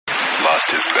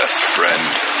lost his best friend,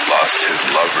 lost his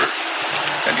lover,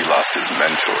 and he lost his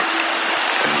mentor.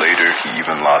 And later, he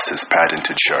even lost his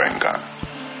patented Sharingan.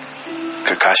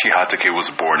 Kakashi Hatake was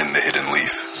born in the Hidden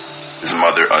Leaf. His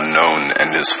mother unknown,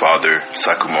 and his father,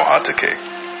 Sakumo Hatake,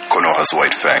 Konoha's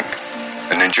White Fang,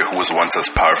 a ninja who was once as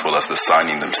powerful as the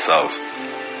Sannin themselves,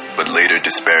 but later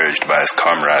disparaged by his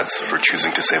comrades for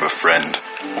choosing to save a friend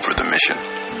over the mission.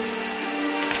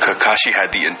 Kakashi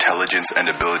had the intelligence and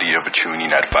ability of a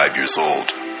Chunin at 5 years old.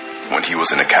 When he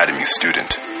was an academy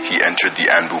student, he entered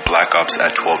the Anbu Black Ops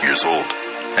at 12 years old,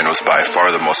 and was by far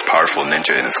the most powerful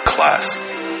ninja in his class.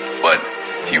 But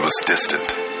he was distant.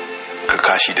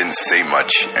 Kakashi didn't say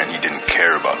much, and he didn't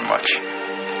care about much.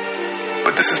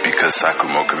 But this is because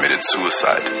Sakumo committed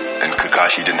suicide, and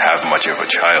Kakashi didn't have much of a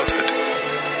childhood.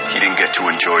 He didn't get to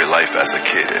enjoy life as a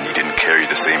kid, and he didn't carry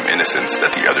the same innocence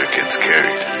that the other kids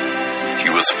carried. He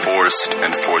was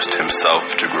forced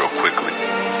himself to grow quickly,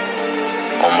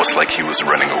 almost like he was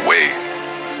running away.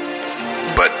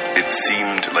 But it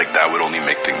seemed like that would only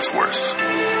make things worse.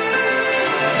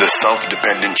 The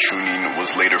self-dependent Chunin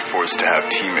was later forced to have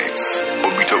teammates,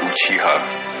 Obito Uchiha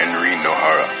and Rin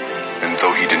Nohara, and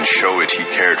though he didn't show it, he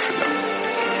cared for them.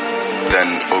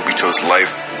 Then Obito's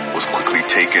life was quickly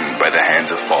taken by the hands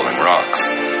of falling rocks.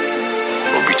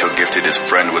 Obito gifted his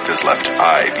friend with his left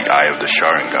eye, the eye of the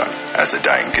Sharingan, as a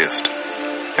dying gift.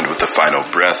 And with the final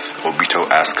breath, Obito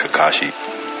asked Kakashi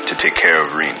to take care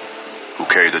of Rin, who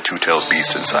carried the two-tailed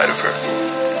beast inside of her.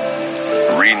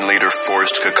 Rin later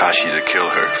forced Kakashi to kill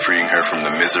her, freeing her from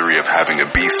the misery of having a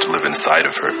beast live inside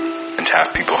of her, and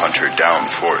have people hunt her down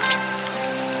for it.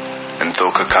 And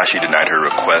though Kakashi denied her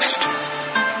request,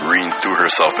 Rin threw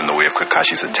herself in the way of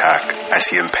Kakashi's attack as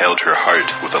he impaled her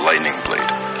heart with a lightning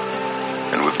blade.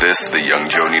 And with this, the young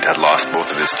Jonin had lost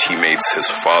both of his teammates, his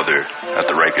father,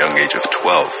 at the ripe young age of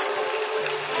 12.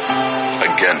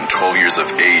 Again, 12 years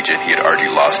of age, and he had already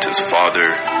lost his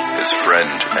father, his friend,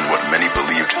 and what many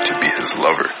believed to be his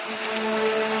lover.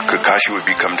 Kakashi would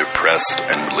become depressed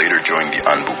and later join the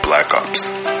Anbu Black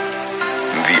Ops.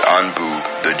 In the Anbu,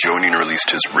 the Jonin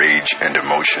released his rage and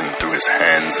emotion through his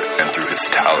hands and through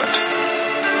his talent.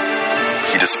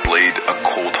 He displayed a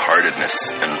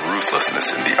cold-heartedness and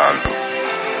ruthlessness in the Anbu,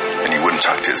 and he wouldn't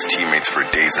talk to his teammates for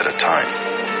days at a time.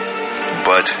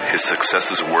 But his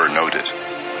successes were noted,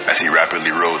 as he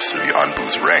rapidly rose through the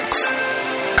Anbu's ranks.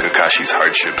 Kakashi's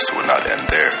hardships would not end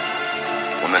there.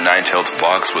 When the nine-tailed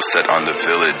fox was set on the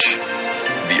village,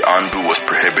 the Anbu was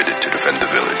prohibited to defend the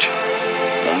village,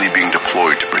 only being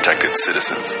deployed to protect its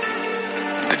citizens.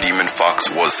 The demon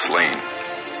fox was slain,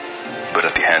 but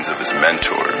at the hands of his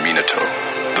mentor, Minato,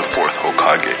 the fourth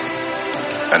Hokage,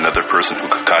 another person who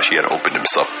Kakashi had opened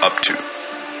himself up to,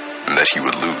 and that he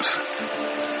would lose.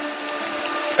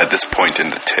 At this point in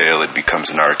the tale, it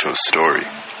becomes Naruto's story.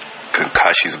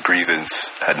 Kakashi's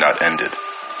grievance had not ended.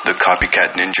 The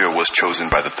copycat ninja was chosen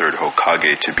by the third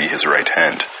Hokage to be his right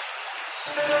hand,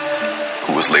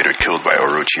 who was later killed by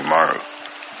Orochimaru.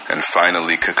 And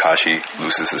finally, Kakashi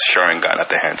loses his Sharingan at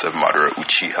the hands of Madara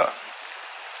Uchiha.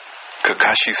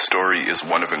 Kakashi's story is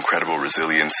one of incredible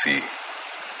resiliency,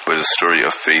 but a story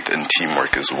of faith and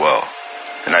teamwork as well.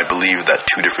 And I believe that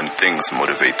two different things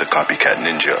motivate the copycat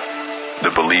ninja: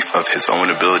 the belief of his own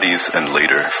abilities and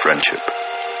later friendship.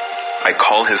 I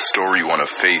call his story one of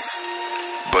faith,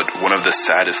 but one of the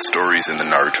saddest stories in the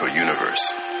Naruto universe.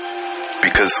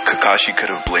 Because Kakashi could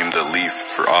have blamed the leaf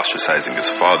for ostracizing his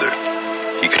father.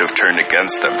 He could have turned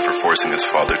against them for forcing his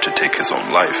father to take his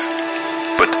own life.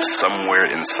 But somewhere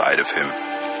inside of him,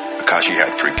 Kakashi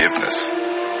had forgiveness,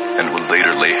 and would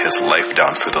later lay his life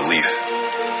down for the leaf,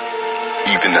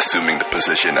 even assuming the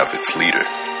position of its leader,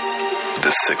 the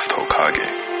sixth Hokage.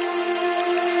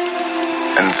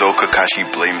 And though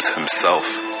Kakashi blames himself,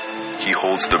 he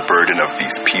holds the burden of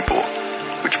these people,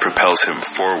 which propels him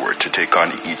forward to take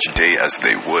on each day as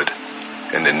they would,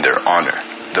 and in their honor.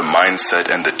 The mindset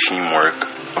and the teamwork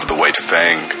of the White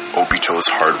Fang, Obito's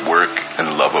hard work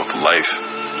and love of life,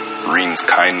 Rin's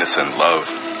kindness and love,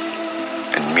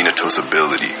 and Minato's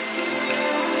ability.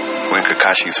 When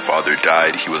Kakashi's father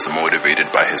died, he was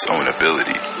motivated by his own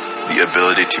ability, the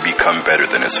ability to become better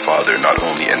than his father, not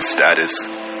only in status,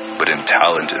 but in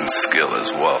talent and skill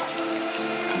as well.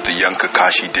 The young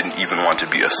Kakashi didn't even want to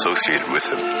be associated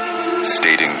with him,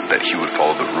 stating that he would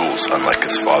follow the rules unlike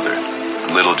his father.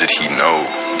 Little did he know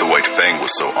the White Fang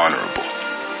was so honorable.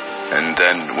 And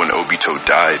then, when Obito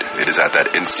died, it is at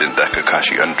that instant that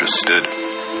Kakashi understood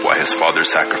why his father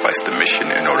sacrificed the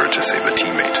mission in order to save a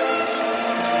teammate.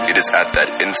 It is at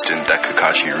that instant that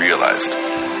Kakashi realized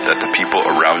that the people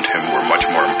around him were much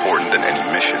more important than any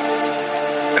mission,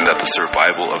 and that the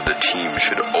survival of the team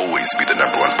should always be the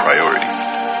number one priority.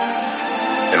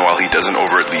 he doesn't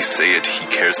overtly say it, he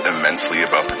cares immensely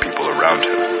about the people around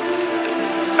him.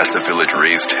 As the village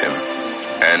raised him,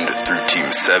 and through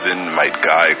Team 7, Might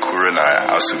Guy,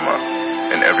 Kurenai, Asuma,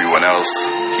 and everyone else,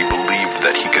 he believed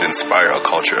that he could inspire a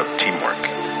culture of teamwork,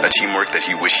 a teamwork that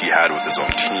he wished he had with his own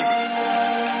team.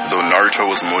 Though Naruto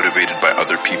was motivated by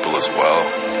other people as well,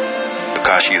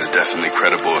 Kakashi is definitely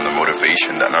credible in the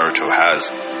motivation that Naruto has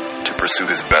to pursue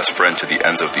his best friend to the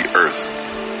ends of the earth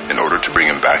in order to bring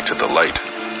him back to the light,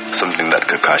 something that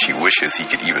Kakashi wishes he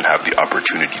could even have the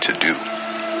opportunity to do.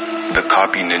 The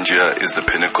copy ninja is the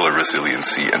pinnacle of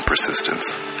resiliency and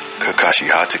persistence. Kakashi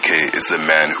Hatake is the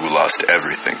man who lost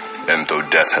everything, and though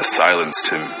death has silenced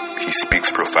him, he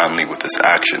speaks profoundly with his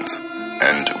actions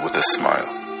and with a smile.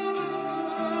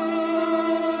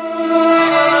 In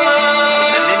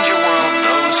the ninja world,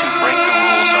 those who break the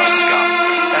rules are scum.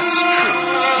 That's true.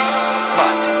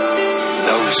 But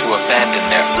those who abandon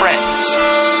their friends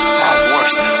are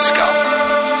worse than scum.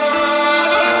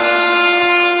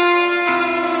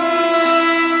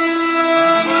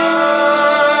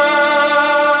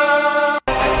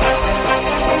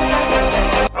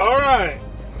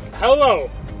 Hello.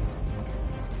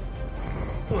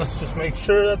 Let's just make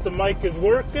sure that the mic is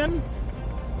working.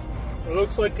 It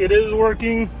looks like it is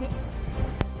working.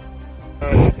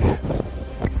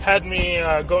 Had me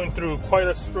going through quite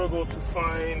a struggle to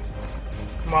find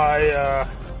my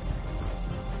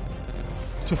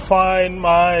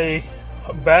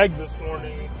bag this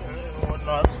morning and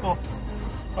whatnot. So,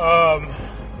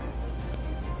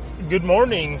 good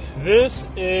morning. This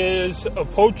is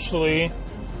Opochtli.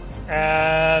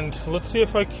 And let's see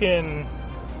if I can.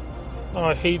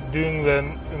 I hate doing that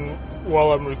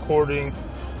while I'm recording.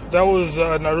 That was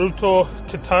Naruto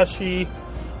Kakashi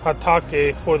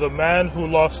Hatake for The Man Who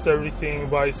Lost Everything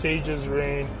by Sage's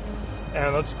Reign.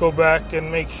 And let's go back and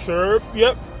make sure.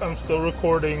 Yep, I'm still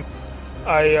recording.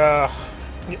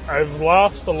 I've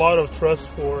lost a lot of trust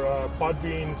for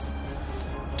Podbean's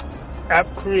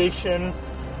app creation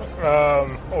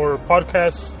or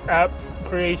podcast app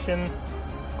creation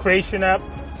app.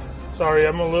 Sorry,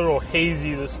 I'm a little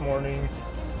hazy this morning,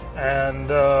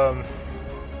 and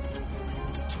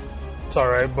it's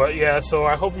alright, but yeah, so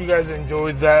I hope you guys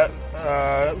enjoyed that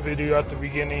video at the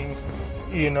beginning.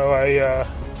 You know,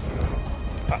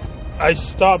 I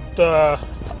stopped,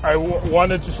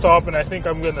 wanted to stop, and I think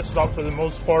I'm going to stop for the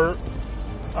most part,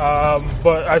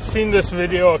 but I've seen this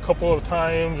video a couple of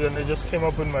times, and it just came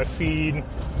up in my feed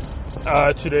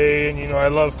today, and you know, I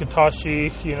love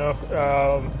Kakashi. You know,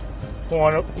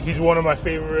 he's one of my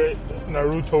favorite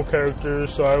Naruto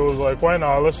characters, so I was like, why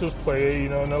not? Let's just play it. You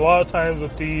know, and a lot of times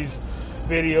with these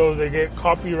videos, they get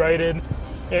copyrighted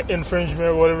infringement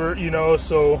or whatever. You know,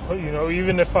 so you know,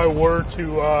 even if I were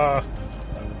to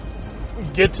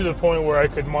get to the point where I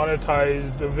could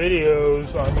monetize the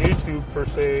videos on YouTube per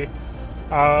se,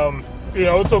 you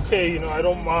know, it's okay. You know, I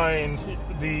don't mind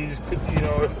these. You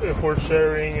know, if we're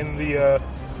sharing in the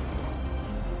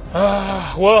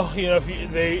well, you know, if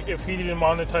he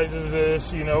demonetizes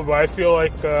this, you know, but I feel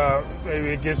like maybe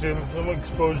it gives him some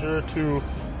exposure to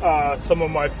some of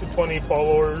my 20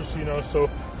 followers. You know, so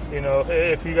you know,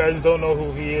 if you guys don't know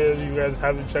who he is, you guys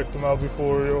haven't checked him out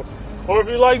before, you know, or if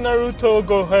you like Naruto,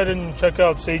 go ahead and check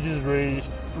out Sage's Rage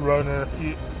Runner,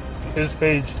 his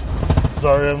page.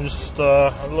 Sorry, I'm just a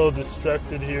little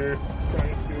distracted here,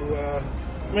 trying to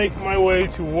make my way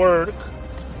to work,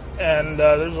 and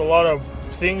there's a lot of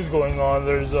things going on.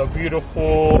 There's a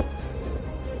beautiful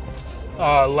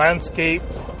landscape,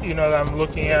 you know, that I'm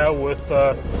looking at with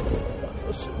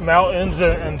mountains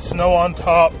and snow on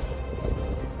top.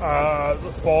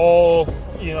 The fall,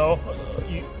 you know,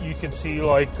 you can see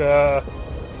like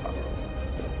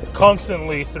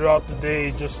constantly throughout the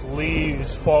day just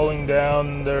leaves falling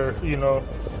down. They're, you know,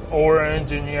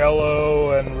 orange and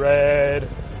yellow and red,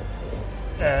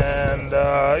 and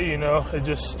you know, it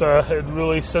just it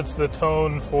really sets the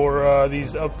tone for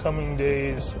these upcoming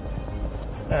days.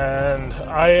 And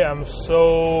I am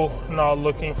so not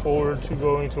looking forward to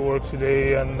going to work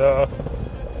today, and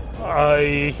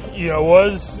I, you know,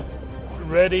 was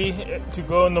ready to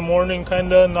go in the morning,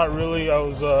 kinda, not really. I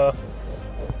was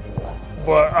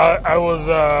but I was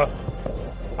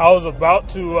about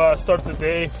to start the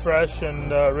day fresh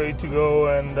and ready to go,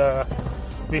 and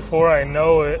before I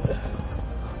know it,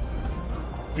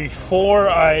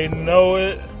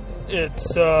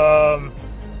 it's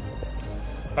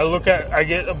I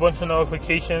get a bunch of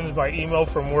notifications by email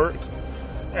from work,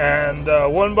 and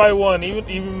one by one,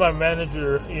 even my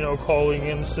manager, you know, calling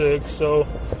in sick. So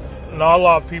not a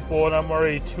lot of people, and I'm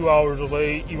already 2 hours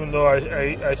late, even though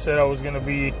I said I was going to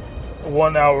be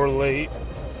 1 hour late.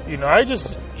 You know, I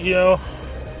just, you know,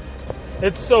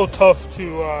 it's so tough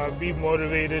to be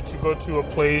motivated to go to a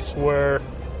place where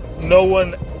no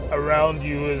one around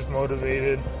you is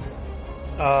motivated,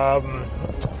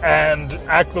 and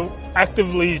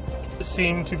actively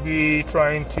seem to be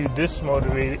trying to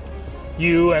dismotivate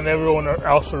you and everyone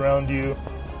else around you.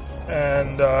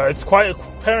 And it's quite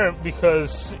apparent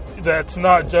because that's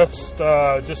not just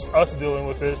us dealing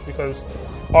with this, because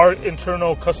our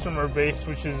internal customer base,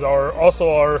 which is also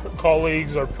our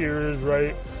colleagues, our peers,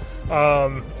 right?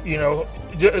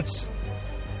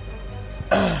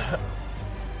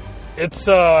 It's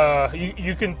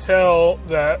you can tell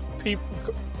that people,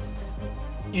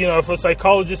 if a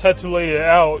psychologist had to lay it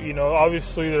out,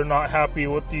 obviously they're not happy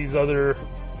with these other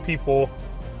people.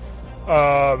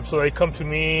 So they come to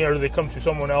me or they come to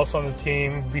someone else on the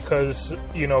team because,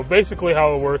 basically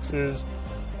how it works is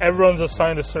everyone's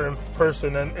assigned a certain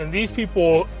person, and these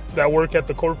people that work at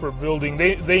the corporate building,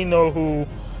 they know who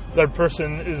that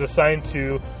person is assigned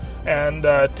to. And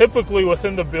typically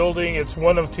within the building, it's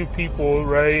one of two people,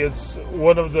 right? It's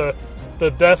one of the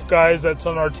deaf guys that's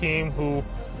on our team who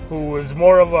is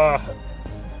more of a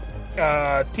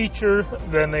teacher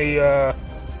than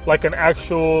an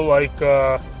actual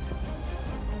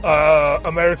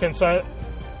American sign.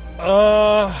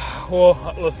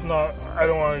 Let's not. I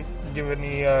don't want to give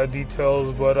any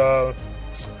details, but I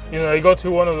go to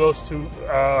one of those two,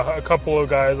 a couple of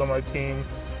guys on my team,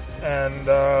 and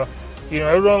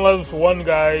everyone loves one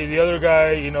guy. The other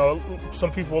guy,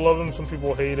 some people love him, some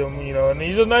people hate him, and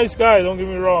he's a nice guy. Don't get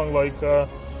me wrong.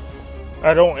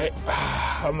 I don't,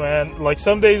 man.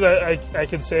 Some days I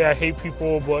can say I hate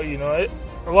people, but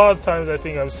a lot of times I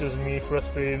think it's just me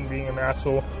frustrated and being an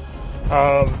asshole.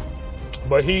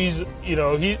 But he's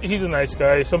a nice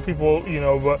guy. Some people,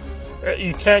 but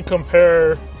you can't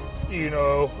compare,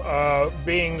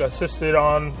 being assisted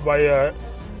on by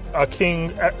a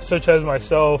king such as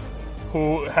myself,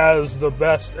 who has the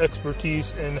best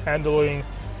expertise in handling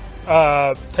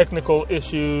technical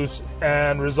issues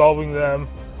and resolving them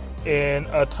in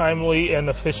a timely and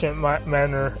efficient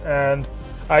manner. And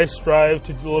I strive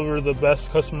to deliver the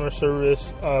best customer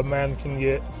service a man can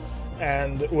get.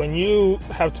 And when you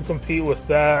have to compete with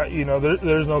that,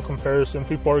 there's no comparison.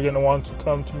 People are going to want to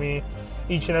come to me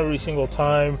each and every single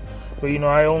time. But,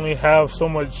 I only have so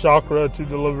much chakra to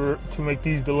make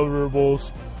these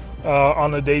deliverables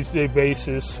on a day-to-day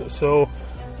basis. So,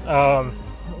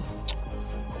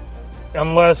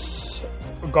 unless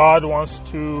God wants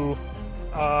to,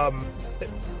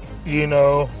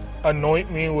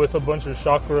 anoint me with a bunch of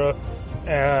chakra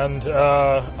and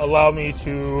allow me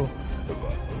to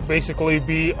basically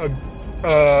be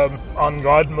on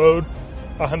God mode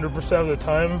 100% of the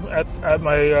time at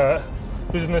my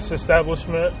business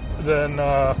establishment, then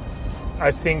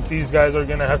I think these guys are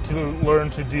going to have to learn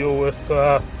to deal with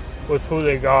who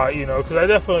they got, because I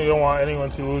definitely don't want anyone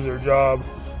to lose their job.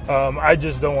 I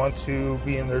just don't want to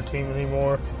be in their team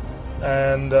anymore.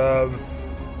 And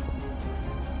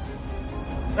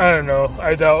I don't know.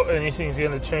 I doubt anything's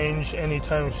going to change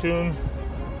anytime soon.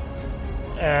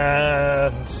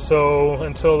 And so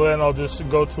until then, I'll just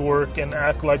go to work and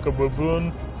act like a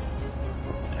baboon.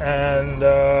 And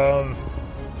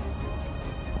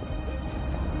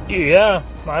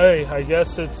I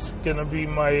guess it's gonna be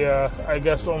my. I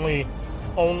guess only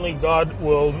God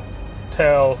will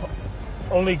tell.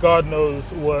 Only God knows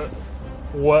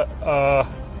what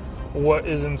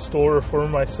is in store for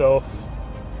myself.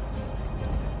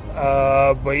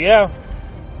 But yeah.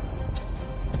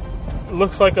 It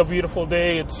looks like a beautiful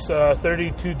day. It's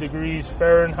 32 degrees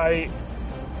Fahrenheit.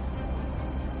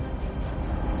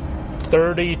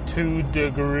 32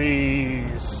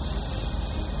 degrees.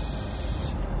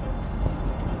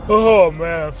 Oh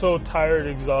man, I'm so tired,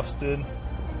 exhausted.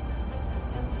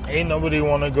 Ain't nobody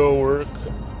want to go work.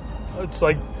 It's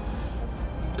like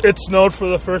it snowed for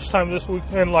the first time this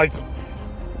weekend,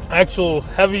 actual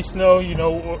heavy snow,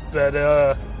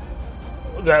 that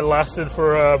lasted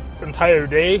for an entire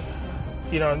day.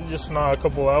 Just not a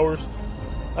couple hours.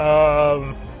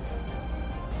 That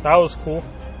was cool.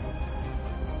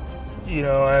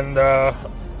 And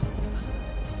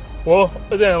it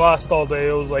didn't last all day.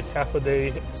 It was like half a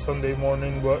day Sunday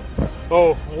morning. But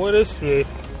what is today?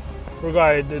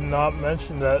 Forgot I did not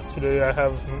mention that today. I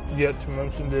have yet to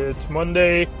mention it. It's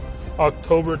Monday,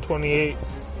 October 28th,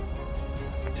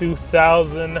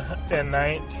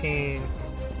 2019.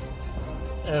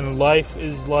 And life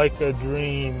is like a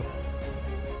dream.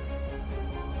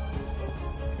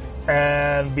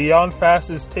 And Beyond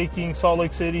Fast is taking Salt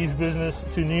Lake City's business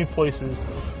to new places.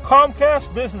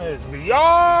 Comcast Business,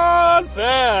 Beyond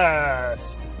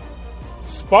Fast,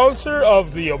 sponsor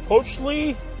of the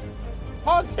Opochtli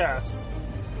Podcast.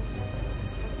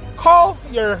 call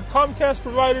your Comcast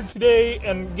provider today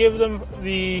and give them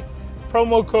the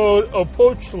promo code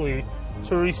Opochtli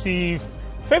to receive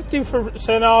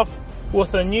 50% off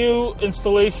with a new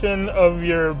installation of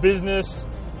your business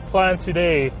plan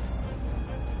today.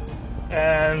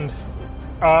 And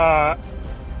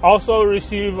also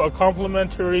receive a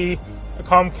complimentary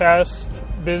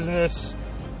Comcast business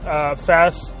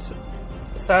fast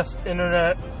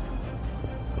internet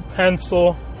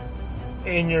pencil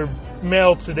in your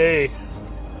mail today.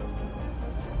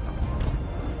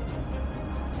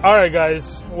 Alright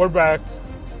guys, we're back.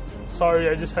 Sorry,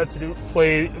 I just had to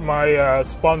play my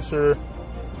sponsor,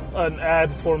 an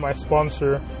ad for my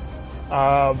sponsor.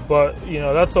 But,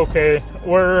 that's okay.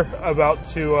 We're about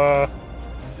to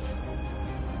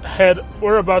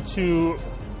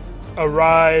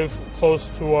arrive close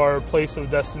to our place of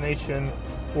destination,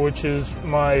 which is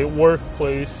my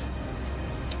workplace,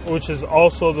 which is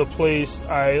also the place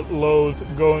I loathe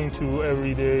going to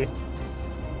every day.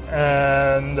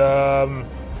 And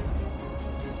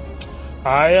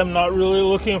I am not really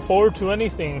looking forward to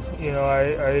anything.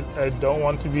 I don't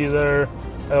want to be there.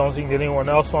 I don't think anyone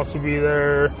else wants to be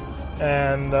there.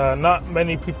 And not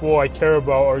many people I care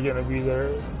about are going to be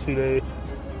there today.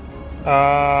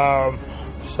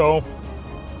 So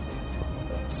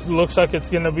it looks like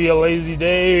it's going to be a lazy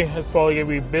day. It's probably going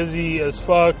to be busy as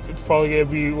fuck. It's probably going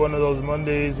to be one of those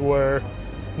Mondays where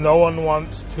no one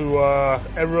wants to,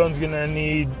 everyone's going to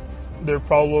need their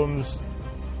problems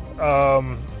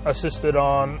assisted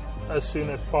on as soon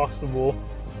as possible.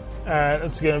 And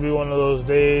it's going to be one of those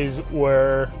days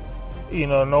where,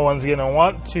 no one's going to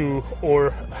want to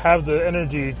or have the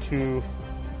energy to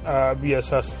be as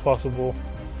fast as possible.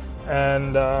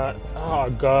 And, oh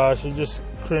gosh, I just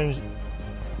cringe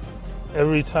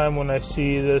every time when I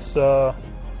see this,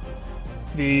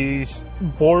 these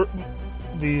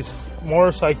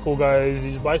motorcycle guys,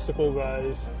 these bicycle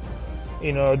guys,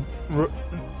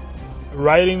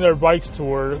 riding their bikes to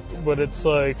work, but it's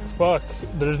like, fuck,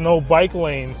 there's no bike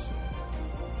lanes.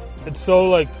 It's so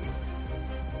like,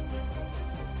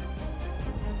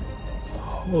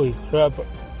 holy crap,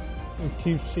 it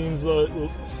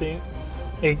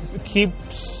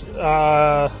keeps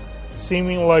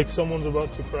seeming like someone's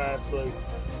about to crash. Like,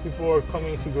 people are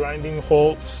coming to grinding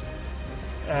halts,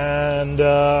 and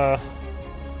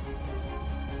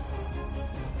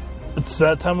it's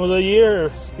that time of the year.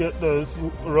 The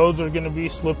roads are going to be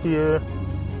slipperier.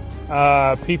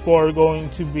 People are going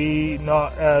to be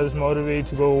not as motivated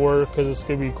to go to work because it's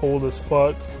going to be cold as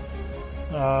fuck.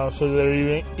 So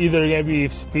they're either going to be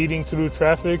speeding through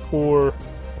traffic or,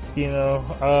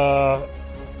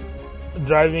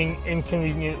 driving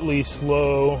inconveniently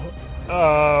slow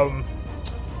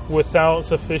without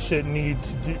sufficient need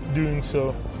to doing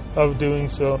so.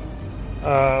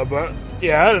 But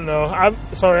yeah, I don't know. I'm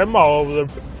sorry, I'm all over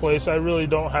the place. I really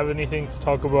don't have anything to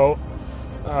talk about.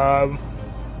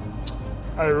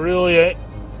 I really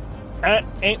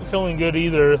ain't feeling good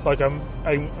either. Like I'm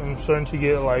starting to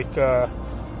get like a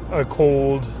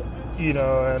cold,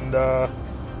 and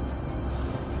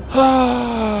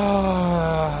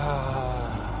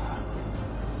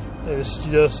it's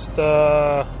just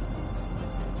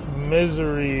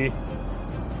misery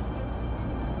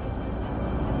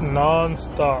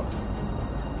non-stop.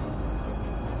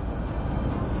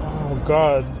 Oh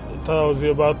God, I thought I was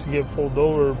about to get pulled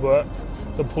over, but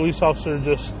the police officer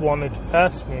just wanted to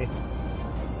pass me.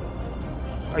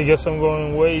 I guess I'm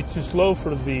going way too slow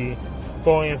for thee.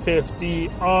 Going 50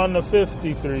 on the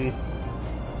 53.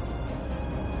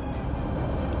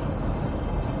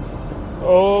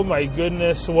 Oh my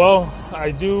goodness. Well, I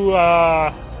do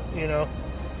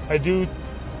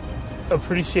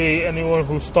appreciate anyone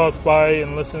who stops by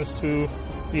and listens to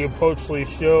the Opochtli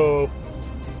show.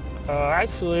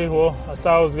 Actually, I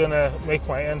thought I was gonna make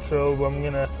my intro, but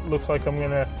looks like I'm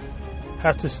gonna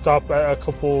have to stop at a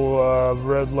couple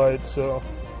red lights. So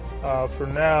for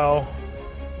now,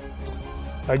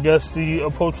 I guess the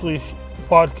Opochtli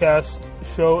Podcast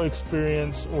show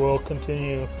experience will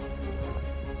continue.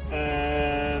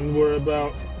 And we're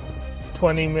about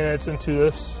 20 minutes into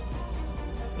this.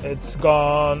 It's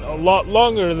gone a lot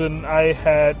longer than I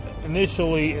had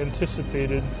initially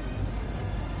anticipated.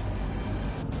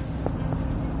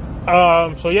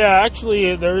 So yeah,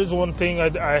 actually, there is one thing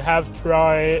I have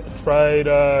tried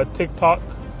TikTok,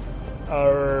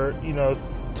 or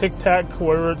Tic Tac,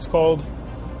 whatever it's called.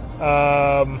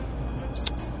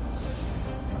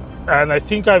 And I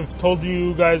think I've told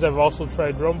you guys I've also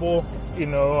tried Rumbl.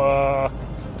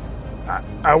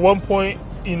 At one point,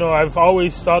 I've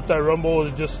always thought that Rumbl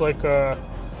is just like a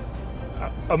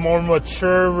a more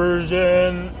mature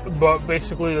version, but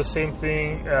basically the same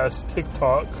thing as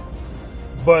TikTok.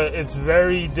 But it's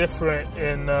very different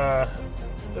in now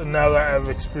that I've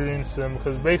experienced them,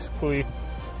 because basically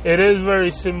it is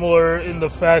very similar in the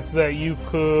fact that you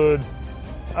could,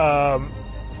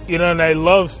 and I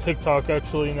love TikTok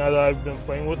actually now that I've been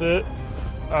playing with it.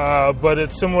 But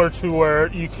it's similar to where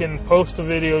you can post a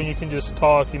video and you can just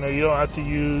talk. You don't have to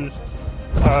use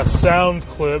a sound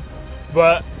clip.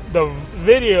 But the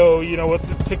video, what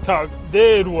the TikTok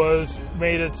did was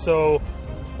made it so,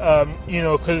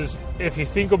 because if you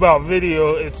think about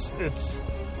video, it's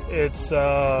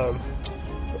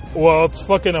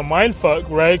fucking a mindfuck,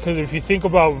 right? Because if you think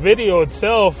about video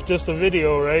itself, just a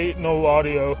video, right? No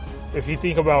audio. If you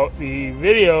think about the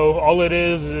video, all it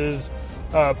is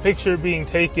a picture being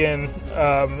taken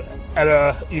at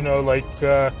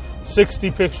a,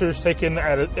 60 pictures taken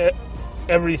at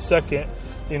every second.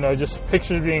 Just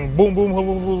pictures being boom, boom, boom,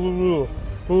 boom, boom, boom,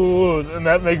 boom, boom, and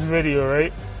that makes video,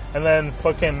 right? And then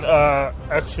fucking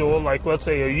actual, let's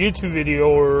say a YouTube video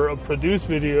or a produced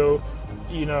video,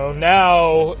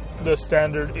 now the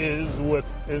standard is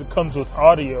it comes with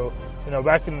audio.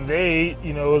 Back in the day,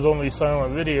 it was only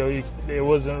silent video. It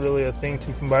wasn't really a thing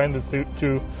to combine the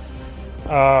two.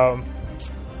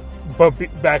 But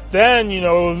back then, it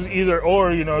was either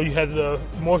or, you had the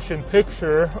motion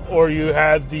picture or you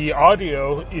had the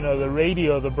audio, the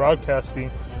radio, the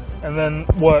broadcasting. And then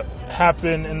what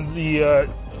happened in the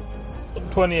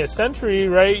 20th century,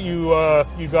 right, you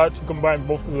got to combine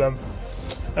both of them.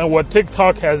 And what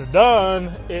TikTok has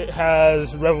done, it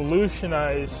has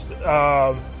revolutionized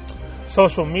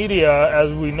social media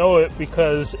as we know it,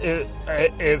 because it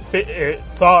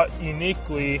thought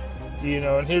uniquely,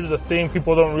 and here's the thing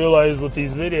people don't realize with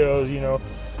these videos,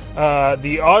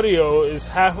 the audio is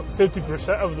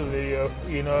 50% of the video,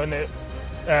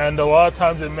 and a lot of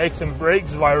times it makes and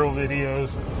breaks viral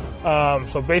videos.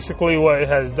 So basically what it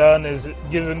has done is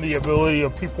given the ability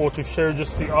of people to share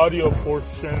just the audio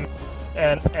portion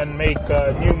and make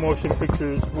new motion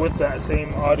pictures with that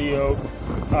same audio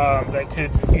that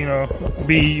could,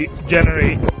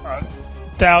 generate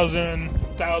thousands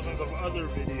of other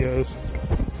videos.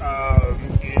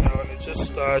 And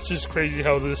it's just crazy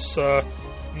how this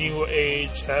new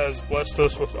age has blessed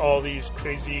us with all these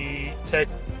crazy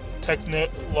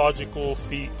technological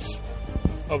feats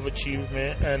of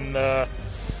achievement. And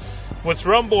with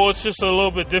Rumbl, it's just a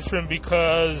little bit different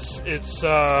because it's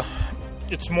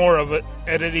more of an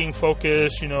editing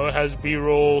focus. It has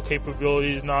B-roll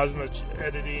capabilities, not as much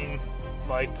editing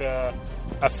like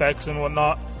effects and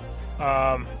whatnot.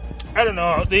 I don't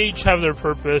know. They each have their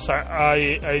purpose.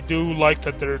 I do like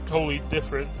that they're totally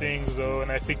different things, though,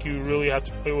 and I think you really have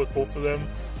to play with both of them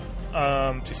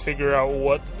to figure out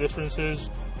what the difference is.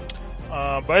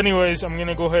 But anyways, I'm going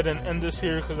to go ahead and end this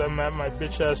here because I'm at my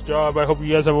bitch-ass job. I hope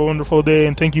you guys have a wonderful day,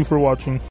 and thank you for watching.